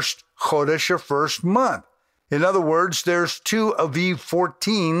first Chodesh, or first month. In other words, there's two Aviv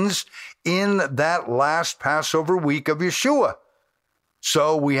 14s in that last Passover week of Yeshua.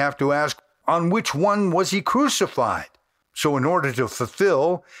 So we have to ask, on which one was he crucified? So in order to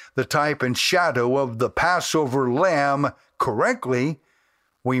fulfill the type and shadow of the Passover lamb correctly,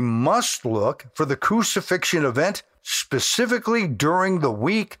 we must look for the crucifixion event specifically during the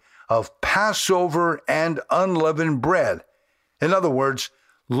week of Passover and unleavened bread. In other words,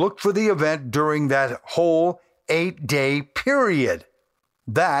 look for the event during that whole 8-day period.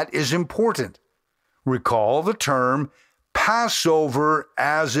 That is important. Recall the term Passover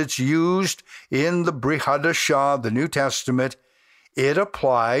as it's used in the Brit Hadashah, the New Testament. It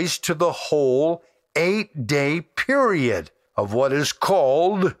applies to the whole 8-day period of what is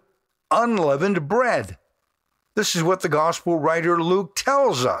called unleavened bread. This is what the gospel writer Luke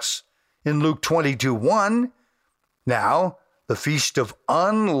tells us in Luke 22:1. Now, the feast of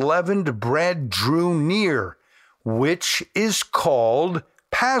unleavened bread drew near, which is called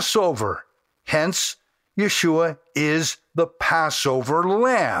Passover. Hence, Yeshua is the Passover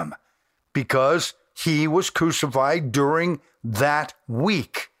Lamb, because he was crucified during that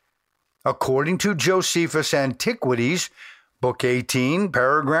week. According to Josephus' Antiquities, Book 18,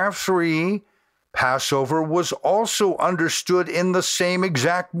 paragraph 3, Passover was also understood in the same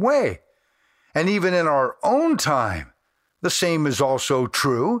exact way. And even in our own time, The same is also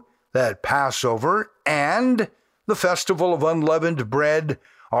true that Passover and the Festival of Unleavened Bread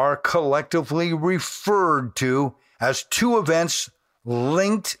are collectively referred to as two events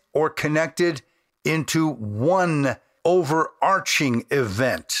linked or connected into one overarching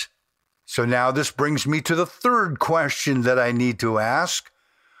event. So now this brings me to the third question that I need to ask.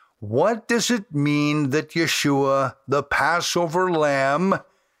 What does it mean that Yeshua, the Passover Lamb,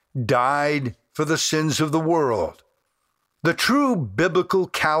 died for the sins of the world? The true biblical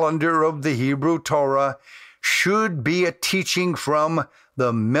calendar of the Hebrew Torah should be a teaching from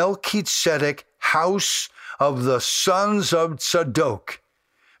the Melchizedek house of the sons of Zadok,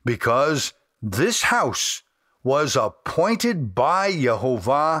 because this house was appointed by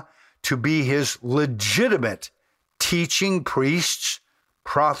Yehovah to be his legitimate teaching priests,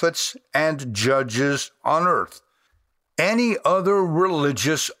 prophets, and judges on earth. Any other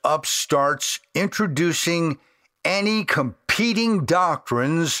religious upstarts introducing any competing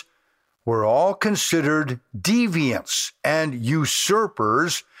doctrines were all considered deviants and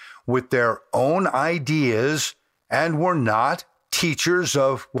usurpers with their own ideas and were not teachers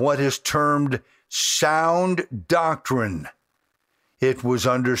of what is termed sound doctrine. It was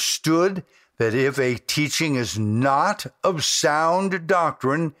understood that if a teaching is not of sound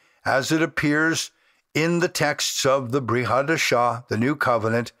doctrine, as it appears in the texts of the Brit Hadashah, the New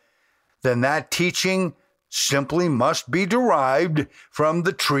Covenant, then that teaching simply must be derived from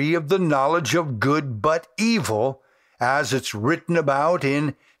the tree of the knowledge of good but evil, as it's written about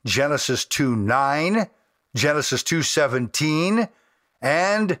in Genesis 2:9, Genesis 2:17,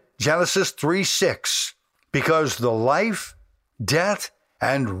 and Genesis 3:6, because the life, death,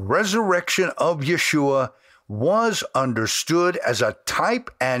 and resurrection of Yeshua was understood as a type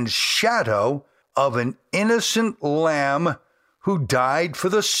and shadow of an innocent lamb who died for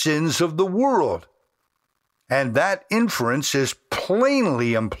the sins of the world. And that inference is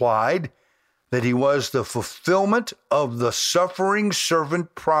plainly implied that he was the fulfillment of the suffering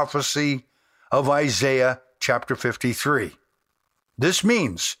servant prophecy of Isaiah chapter 53. This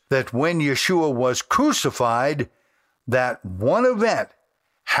means that when Yeshua was crucified, that one event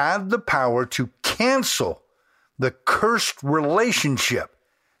had the power to cancel the cursed relationship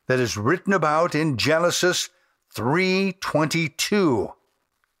that is written about in Genesis 3:22.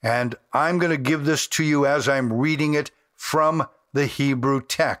 And I'm going to give this to you as I'm reading it from the Hebrew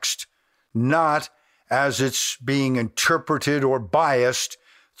text, not as it's being interpreted or biased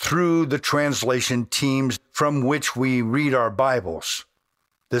through the translation teams from which we read our Bibles.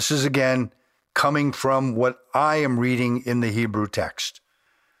 This is again coming from what I am reading in the Hebrew text.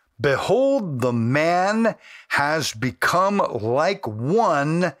 Behold, the man has become like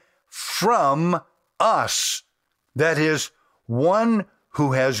one from us, that is, one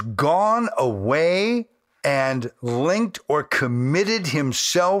who has gone away and linked or committed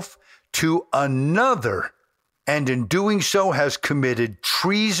himself to another, and in doing so has committed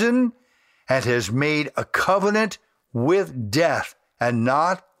treason and has made a covenant with death and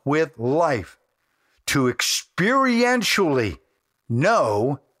not with life, to experientially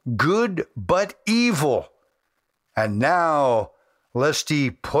know good but evil. And now, lest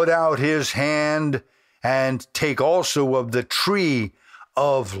he put out his hand and take also of the tree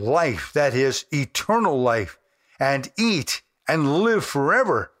of life, that is, eternal life, and eat and live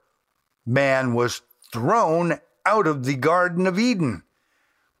forever. Man was thrown out of the Garden of Eden,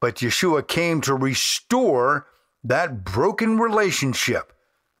 but Yeshua came to restore that broken relationship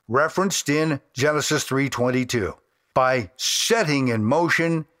referenced in Genesis 3:22 by setting in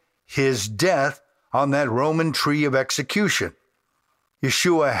motion his death on that Roman tree of execution.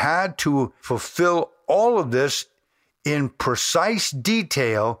 Yeshua had to fulfill all of this in precise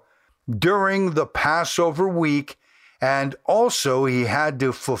detail during the Passover week, and also he had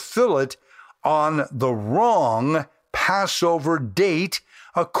to fulfill it on the wrong Passover date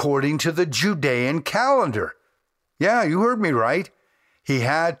according to the Judean calendar. Yeah, you heard me right. He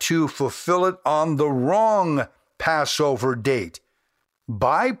had to fulfill it on the wrong Passover date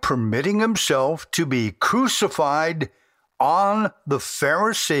by permitting himself to be crucified on the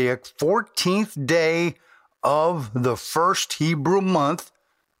Pharisaic 14th day of the first Hebrew month,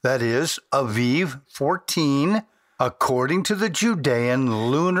 that is, Aviv 14, according to the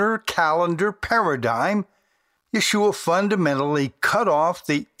Judean lunar calendar paradigm. Yeshua fundamentally cut off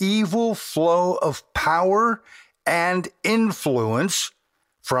the evil flow of power and influence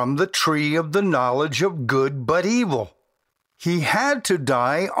from the tree of the knowledge of good but evil. He had to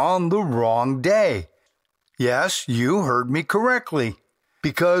die on the wrong day. Yes, you heard me correctly,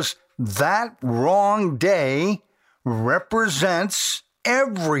 because that wrong day represents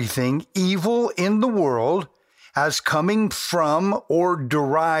everything evil in the world as coming from or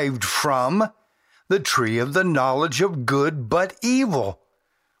derived from the tree of the knowledge of good but evil,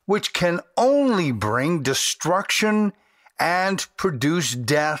 which can only bring destruction and produce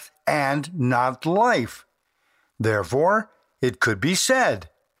death and not life. Therefore, it could be said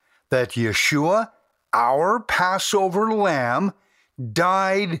that Yeshua, our Passover Lamb,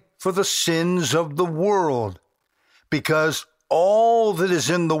 died for the sins of the world, because all that is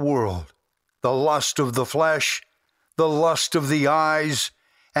in the world, the lust of the flesh, the lust of the eyes,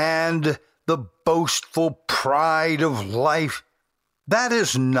 and the boastful pride of life, that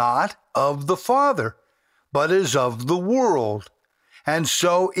is not of the Father, but is of the world. And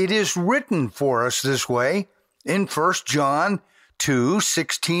so it is written for us this way in 1 John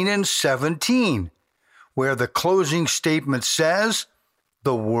 2:16 and 17, where the closing statement says,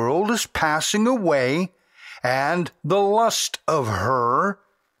 "The world is passing away, and the lust of her,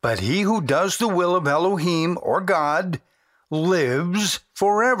 but he who does the will of Elohim, or God, lives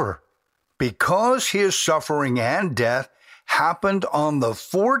forever, because his suffering and death happened on the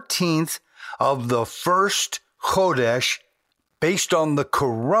 14th of the first Chodesh, based on the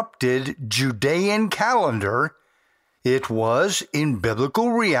corrupted Judean calendar. It was, in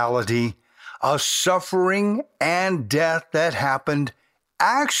biblical reality, a suffering and death that happened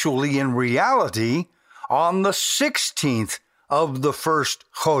actually in reality on the 16th of the first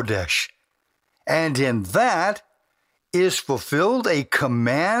Chodesh. And in that is fulfilled a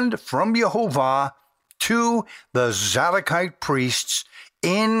command from Yehovah to the Zadokite priests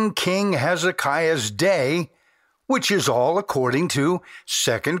in King Hezekiah's day, which is all according to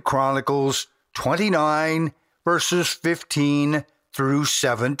 2 Chronicles 29, verses 15 through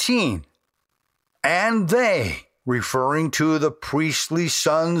 17. And they, referring to the priestly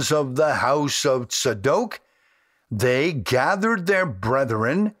sons of the house of Zadok, they gathered their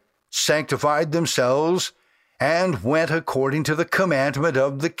brethren, sanctified themselves, and went according to the commandment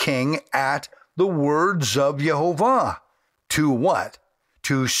of the king at the words of Yehovah. To what?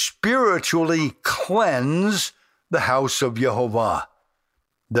 To spiritually cleanse the house of Yehovah.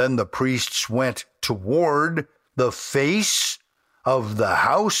 Then the priests went toward the face of the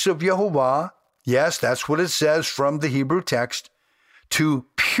house of Yehovah. Yes, that's what it says from the Hebrew text, to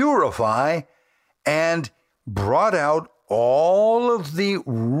purify, and brought out all of the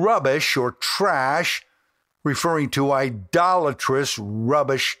rubbish or trash, referring to idolatrous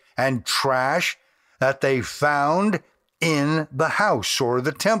rubbish and trash that they found in the house or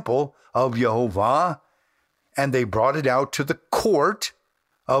the temple of Yehovah, and they brought it out to the court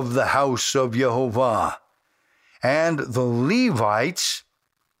of the house of Yehovah. And the Levites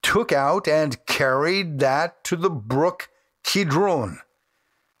took out and carried that to the brook Kidron.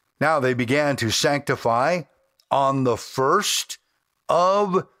 Now they began to sanctify on the first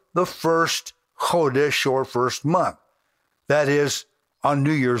of the first Chodesh, or first month, that is, on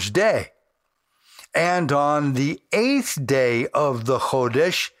New Year's Day. And on the 8th day of the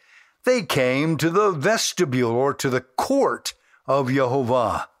Chodesh, they came to the vestibule, or to the court of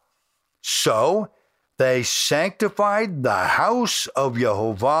Yehovah. So they sanctified the house of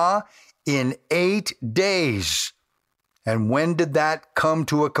Yehovah in 8 days. And when did that come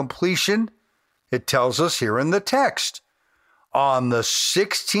to a completion? It tells us here in the text. On the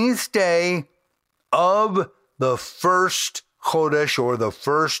 16th day of the first Chodesh, or the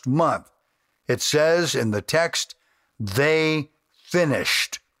first month. It says in the text, they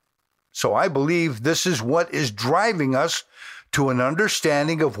finished. So I believe this is what is driving us to an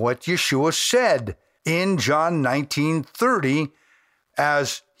understanding of what Yeshua said in John 19:30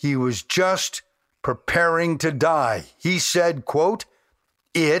 as he was just preparing to die. He said, quote,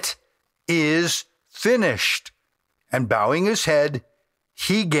 "It is finished." And bowing his head,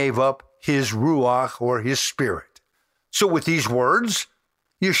 he gave up his ruach, or his spirit. So with these words,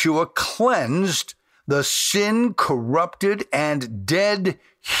 Yeshua cleansed the sin-corrupted and dead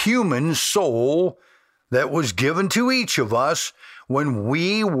human soul that was given to each of us when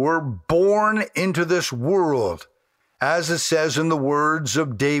we were born into this world. As it says in the words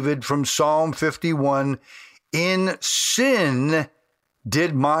of David from Psalm 51, "In sin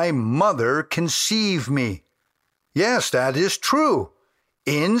did my mother conceive me." Yes, that is true.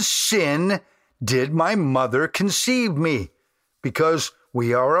 In sin did my mother conceive me, because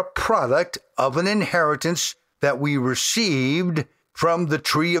we are a product of an inheritance that we received from the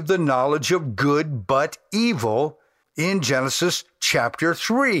tree of the knowledge of good but evil in Genesis chapter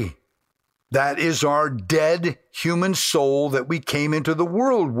 3. That is our dead human soul that we came into the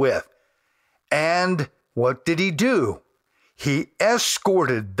world with. And what did he do? He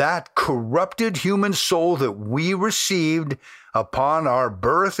escorted that corrupted human soul that we received upon our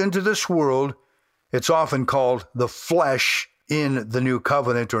birth into this world, It's often called the flesh in the New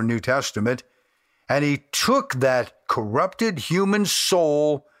Covenant or New Testament. And he took that corrupted human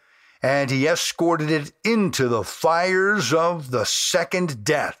soul and he escorted it into the fires of the second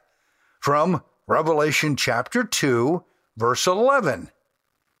death from Revelation chapter 2, verse 11.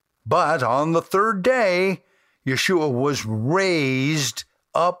 But on the third day, Yeshua was raised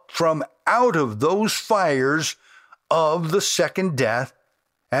up from out of those fires of the second death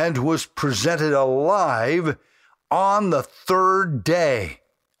and was presented alive on the third day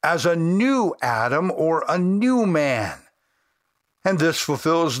as a new Adam or a new man. And this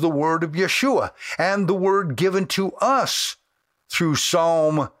fulfills the word of Yeshua and the word given to us through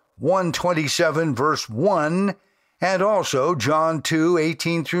Psalm 127, verse 1, and also John 2,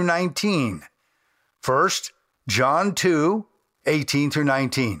 18 through 19. First, John 2, 18 through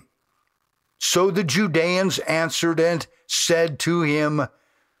 19. So the Judeans answered and said to him,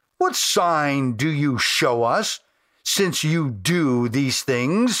 "What sign do you show us, since you do these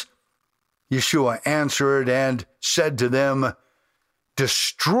things?" Yeshua answered and said to them,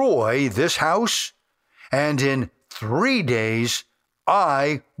 "Destroy this house, and in 3 days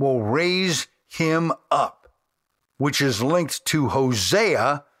I will raise him up," which is linked to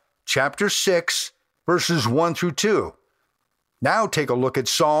Hosea chapter 6, verses 1 through 2. Now take a look at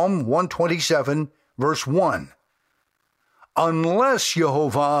Psalm 127, verse 1. "Unless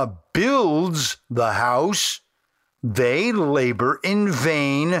Jehovah builds the house, they labor in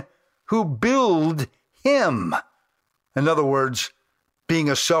vain who build him." In other words, being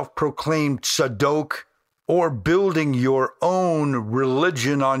a self-proclaimed Zadok or building your own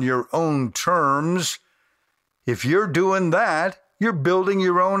religion on your own terms, if you're doing that, you're building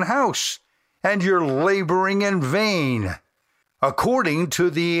your own house and you're laboring in vain. According to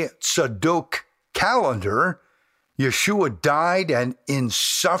the Zadokite Calendar, Yeshua died an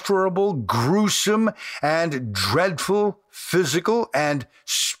insufferable, gruesome, and dreadful physical and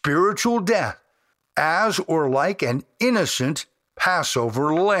spiritual death, as or like an innocent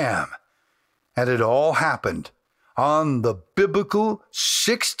Passover lamb. And it all happened on the biblical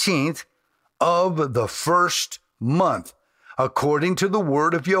 16th of the first month, according to the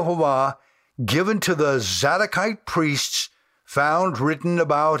word of Jehovah given to the Zadokite priests, found written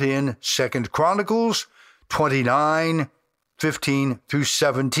about in 2 Chronicles 29, 15 through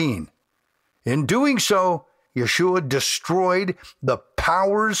 17. In doing so, Yeshua destroyed the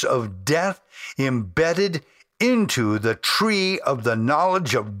powers of death embedded into the tree of the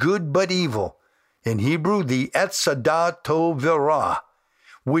knowledge of good but evil, in Hebrew the Etz Tov V'Ra,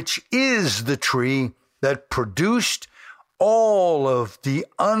 which is the tree that produced all of the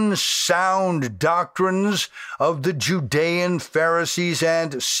unsound doctrines of the Judean Pharisees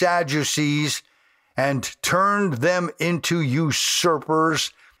and Sadducees and turned them into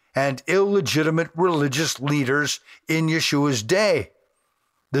usurpers and illegitimate religious leaders in Yeshua's day.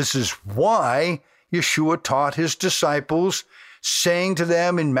 This is why Yeshua taught his disciples, saying to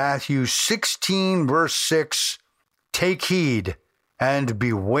them in Matthew 16, verse 6, "Take heed and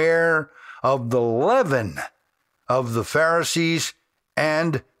beware of the leaven of the Pharisees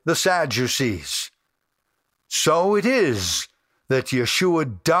and the Sadducees." So it is that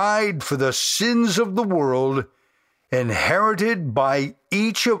Yeshua died for the sins of the world, inherited by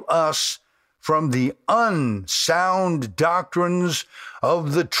each of us from the unsound doctrines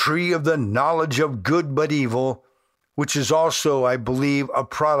of the tree of the knowledge of good but evil, which is also, I believe, a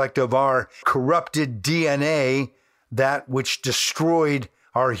product of our corrupted DNA, that which destroyed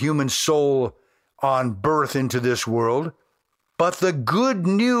our human soul on birth into this world. But the good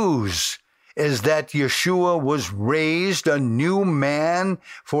news is that Yeshua was raised a new man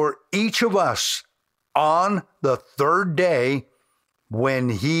for each of us on the third day, when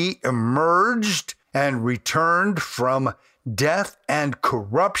he emerged and returned from death and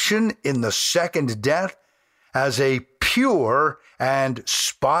corruption in the second death as a pure and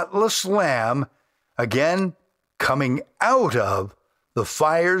spotless lamb, again coming out of the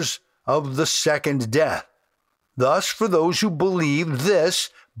fires of the second death. Thus, for those who believe this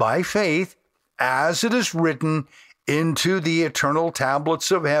by faith, as it is written into the eternal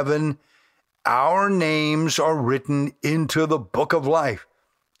tablets of heaven, our names are written into the book of life,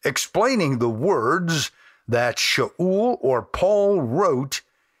 explaining the words that Shaul or Paul wrote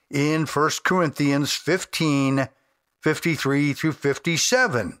in 1 Corinthians 15, 53 through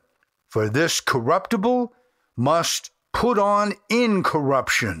 57. "For this corruptible must put on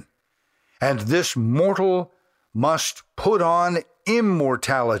incorruption, and this mortal must put on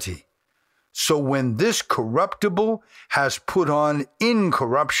immortality. So when this corruptible has put on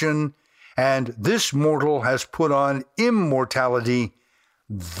incorruption, and this mortal has put on immortality,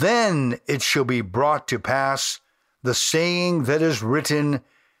 then it shall be brought to pass the saying that is written,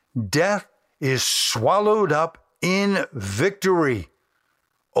 death is swallowed up in victory.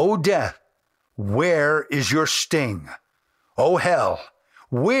 O death, where is your sting? O hell,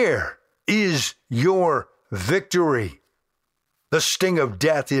 where is your victory? The sting of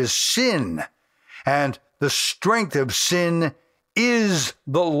death is sin, and the strength of sin is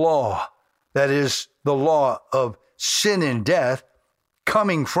the law. That is, the law of sin and death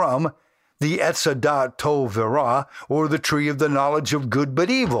coming from the Etzadat Tovera, or the tree of the knowledge of good but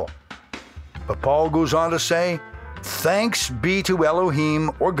evil. But Paul goes on to say, thanks be to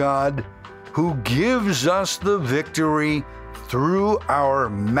Elohim, or God, who gives us the victory through our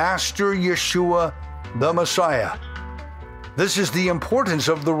Master Yeshua, the Messiah. This is the importance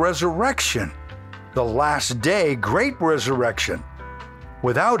of the resurrection, the last day great resurrection.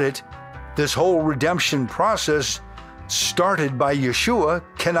 Without it, this whole redemption process started by Yeshua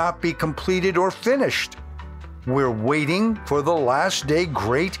cannot be completed or finished. We're waiting for the last day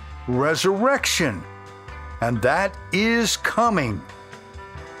great resurrection, and that is coming.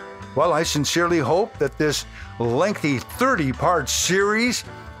 Well, I sincerely hope that this lengthy 30-part series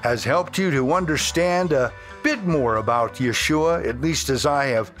has helped you to understand a bit more about Yeshua, at least as I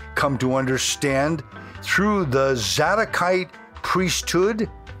have come to understand through the Zadokite priesthood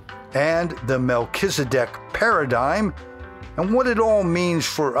and the Melchizedek paradigm, and what it all means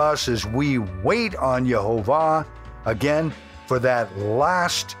for us as we wait on Yehovah, again, for that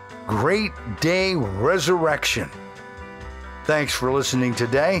last great day resurrection. Thanks for listening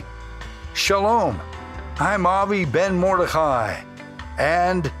today. Shalom. I'm Avi Ben Mordechai,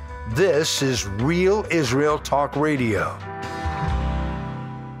 and this is Real Israel Talk Radio.